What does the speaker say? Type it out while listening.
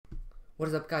What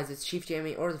is up, guys? It's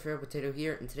ChiefJammy or the Fair Potato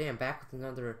here, and today I'm back with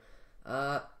another,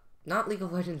 not League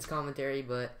of Legends commentary,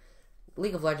 but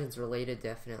League of Legends related,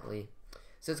 definitely.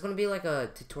 So it's gonna be like a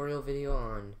tutorial video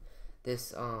on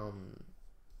this,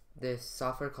 this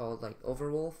software called like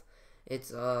Overwolf. It's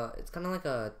kind of like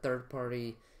a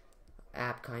third-party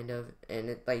app, kind of, and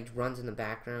it like runs in the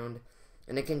background,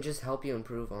 and it can just help you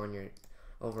improve on your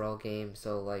overall game.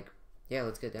 So like, yeah,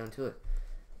 let's get down to it.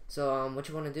 So what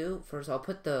you want to do, first I'll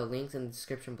put the links in the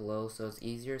description below so it's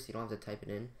easier so you don't have to type it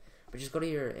in. But just go to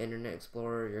your Internet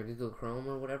Explorer, your Google Chrome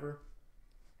or whatever,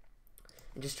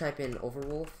 and just type in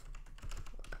Overwolf.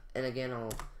 And again,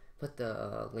 I'll put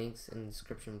the links in the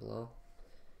description below.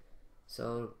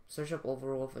 So search up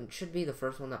Overwolf, and it should be the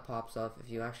first one that pops up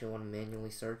if you actually want to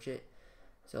manually search it.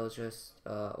 So it's just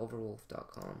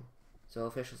overwolf.com. So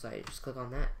official site, just click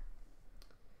on that.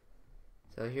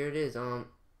 So here it is.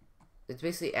 It's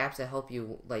basically apps that help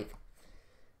you, like,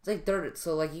 it's like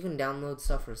so like you can download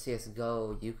stuff for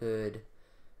CSGO, you could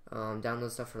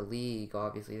download stuff for League,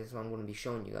 obviously, that's what I'm going to be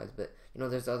showing you guys, but, you know,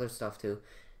 there's other stuff too,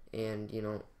 and, you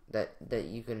know, that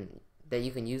you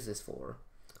can use this for.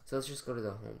 So let's just go to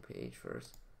the home page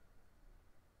first.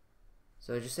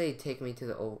 So just say, take me to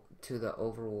the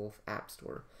Overwolf App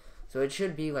Store. So it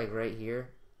should be, like, right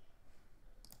here.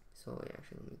 So, wait,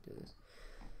 actually, let me do this.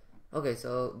 Okay,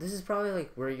 so this is probably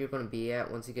like where you're going to be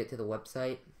at once you get to the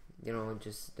website. You know,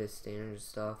 just this standard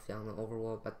stuff down the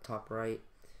Overwolf at the top right,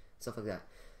 stuff like that.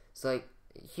 So like,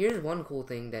 here's one cool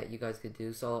thing that you guys could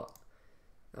do. So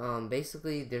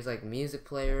basically there's like music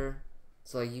player.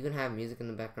 So like you can have music in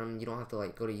the background. You don't have to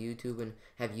like go to YouTube and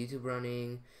have YouTube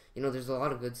running. You know, there's a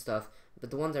lot of good stuff.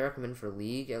 But the ones I recommend for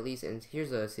League, at least, and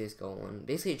here's a CSGO one.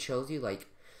 Basically it shows you like,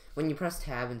 when you press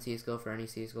tab in CSGO for any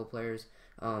CSGO players,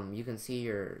 you can see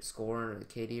your score or the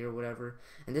KD or whatever,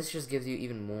 and this just gives you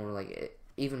even more, like,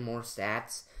 even more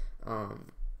stats,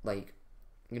 like,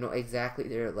 you know, exactly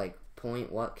their, like,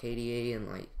 point, what KDA,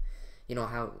 and, like, you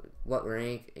know, what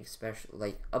rank, especially,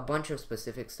 like, a bunch of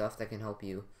specific stuff that can help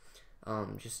you,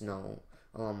 just know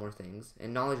a lot more things,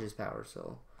 and knowledge is power,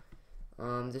 so,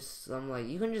 like,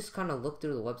 you can just kind of look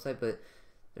through the website, but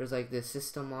there's, like, this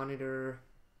system monitor,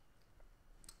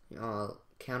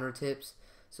 counter tips.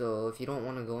 So if you don't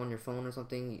want to go on your phone or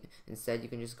something, instead you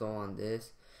can just go on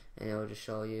this, and it'll just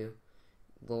show you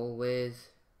Lol Wiz.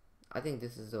 I think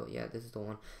this is this is the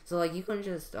one. So like you can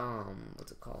just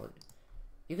what's it called?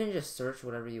 You can just search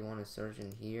whatever you want to search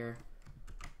in here,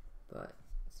 but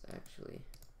it's actually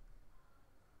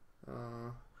but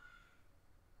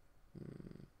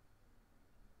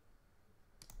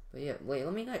yeah, wait,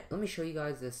 let me show you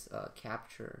guys this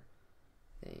capture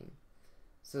thing.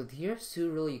 So here's two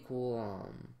really cool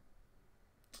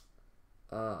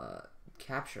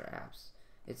capture apps.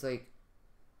 It's like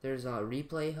there's a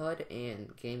replay HUD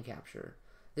and game capture.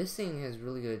 This thing has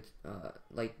really good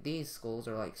like these skulls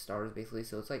are like stars basically,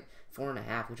 so it's like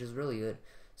 4.5, which is really good.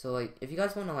 So like if you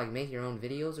guys want to like make your own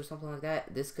videos or something like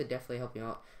that, this could definitely help you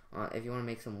out if you want to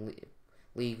make some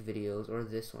League videos, or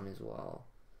this one as well.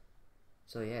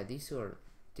 So yeah, these two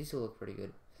look pretty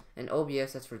good. And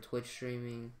OBS, that's for Twitch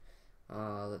streaming.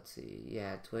 Let's see,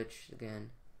 yeah, Twitch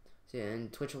again. So yeah,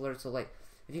 and Twitch alerts. So like,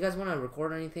 if you guys want to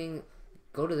record anything,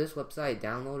 go to this website,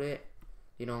 download it.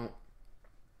 You know,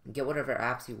 get whatever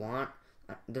apps you want.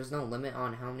 There's no limit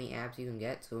on how many apps you can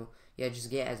get. So yeah, just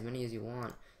get as many as you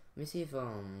want. Let me see if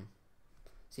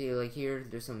see like here,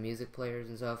 there's some music players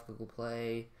and stuff. Google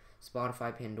Play,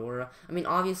 Spotify, Pandora. I mean,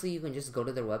 obviously you can just go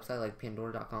to their website like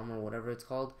Pandora.com or whatever it's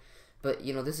called. But,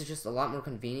 you know, this is just a lot more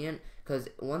convenient, because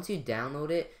once you download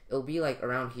it, it'll be, like,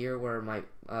 around here where my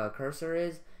cursor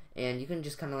is, and you can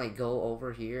just kind of, like, go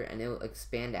over here, and it'll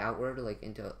expand outward, like,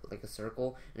 into, like, a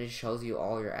circle, and it just shows you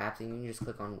all your apps, and you can just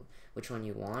click on which one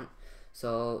you want.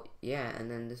 So, yeah,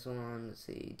 and then this one, let's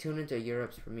see, tune into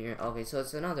Europe's premiere. Okay, so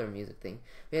it's another music thing.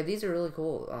 But, yeah, these are really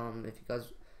cool, if you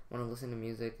guys want to listen to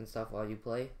music and stuff while you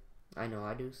play. I know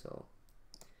I do, so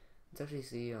let's actually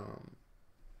see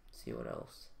what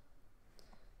else.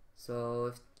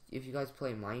 So if you guys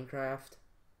play Minecraft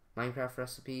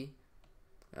recipe,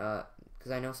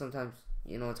 because I know sometimes,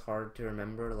 you know, it's hard to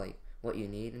remember like what you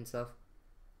need and stuff.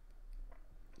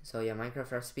 So yeah,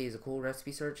 Minecraft recipe is a cool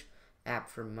recipe search app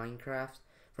for Minecraft.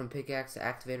 From pickaxe to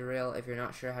activator rail, if you're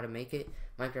not sure how to make it,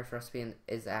 Minecraft recipe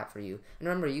is the app for you. And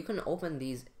remember, you can open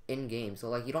these in game, so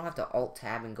like you don't have to alt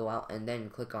tab and go out and then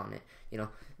click on it. You know,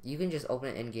 you can just open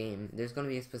it in game. There's going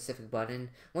to be a specific button.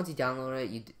 Once you download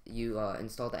it, you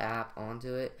install the app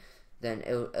onto it, then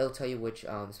it'll tell you which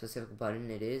specific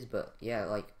button it is. But yeah,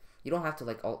 like you don't have to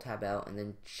like alt tab out and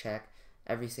then check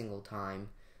every single time.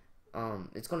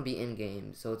 It's going to be in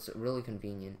game, so it's really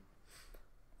convenient.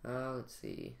 Let's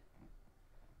see.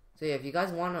 So yeah, if you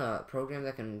guys want a program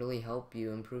that can really help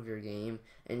you improve your game,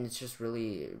 and it's just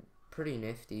really pretty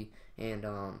nifty and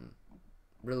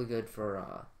really good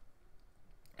for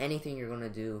anything you're gonna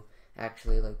do.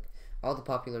 Actually, like all the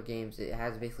popular games, it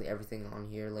has basically everything on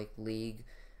here, like League,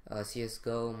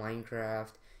 CS:GO,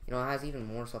 Minecraft. You know, it has even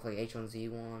more stuff like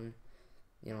H1Z1.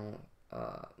 You know,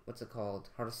 what's it called?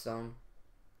 Hearthstone.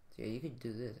 So yeah, you could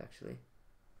do this actually.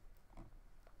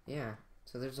 Yeah.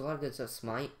 So there's a lot of good stuff.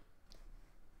 Smite.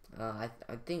 I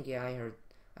think yeah, I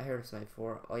heard of Smite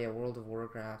before. Oh yeah, World of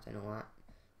Warcraft. I know that.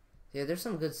 Yeah, there's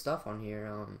some good stuff on here.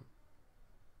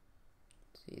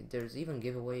 See, there's even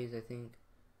giveaways, I think.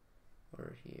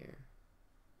 Or here.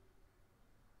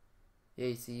 Yeah,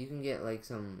 you see, you can get like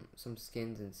some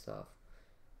skins and stuff.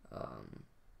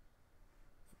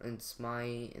 And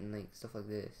Smite and like stuff like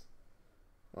this.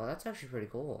 Well, that's actually pretty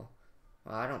cool.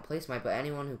 I don't play Smite, but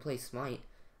anyone who plays Smite,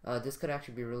 this could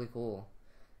actually be really cool.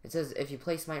 It says if you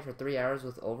play Smite for 3 hours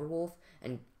with Overwolf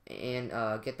and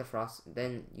get the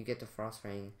then you get the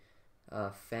Frostfang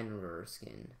Fenrir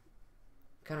skin.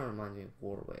 Kind of reminds me of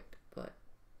Warwick, but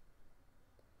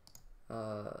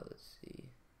let's see.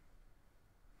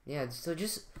 Yeah, so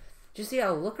just yeah,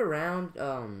 look around,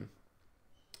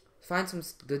 find some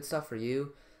good stuff for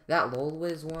you. That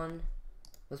LolWiz one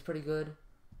was pretty good.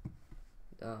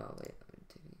 Wait, let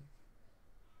me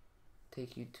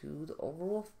take you to the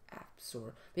Overwolf App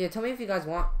Store. But yeah, tell me if you guys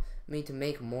want me to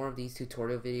make more of these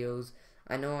tutorial videos.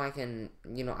 I know I can,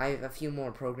 you know, I have a few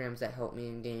more programs that help me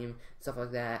in game, stuff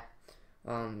like that.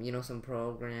 You know, some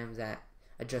programs that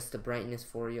adjust the brightness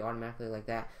for you automatically like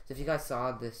that. So if you guys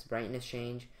saw this brightness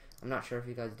change, I'm not sure if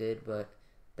you guys did, but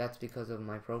that's because of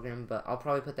my program. But I'll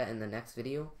probably put that in the next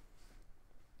video.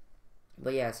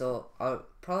 But yeah, so I'll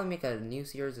probably make a new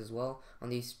series as well on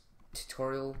these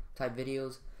tutorial type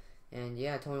videos. And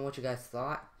yeah, tell me what you guys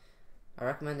thought. I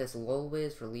recommend this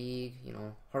LolWiz for League, you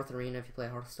know, Hearth Arena if you play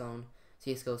Hearthstone,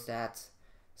 CS:GO stats,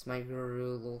 Smite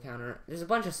Guru, Lol Counter. There's a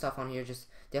bunch of stuff on here. Just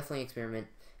definitely experiment.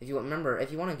 If you remember,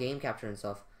 if you want to game capture and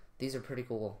stuff, these are pretty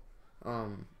cool.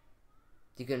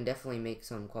 You can definitely make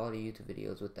some quality YouTube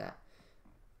videos with that,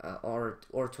 or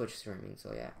Twitch streaming.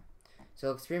 So yeah,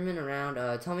 so experiment around.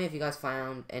 Tell me if you guys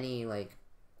found any like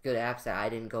good apps that I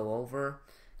didn't go over,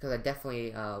 because I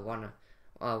definitely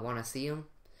wanna see them.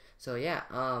 So yeah,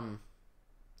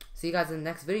 see you guys in the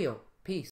next video.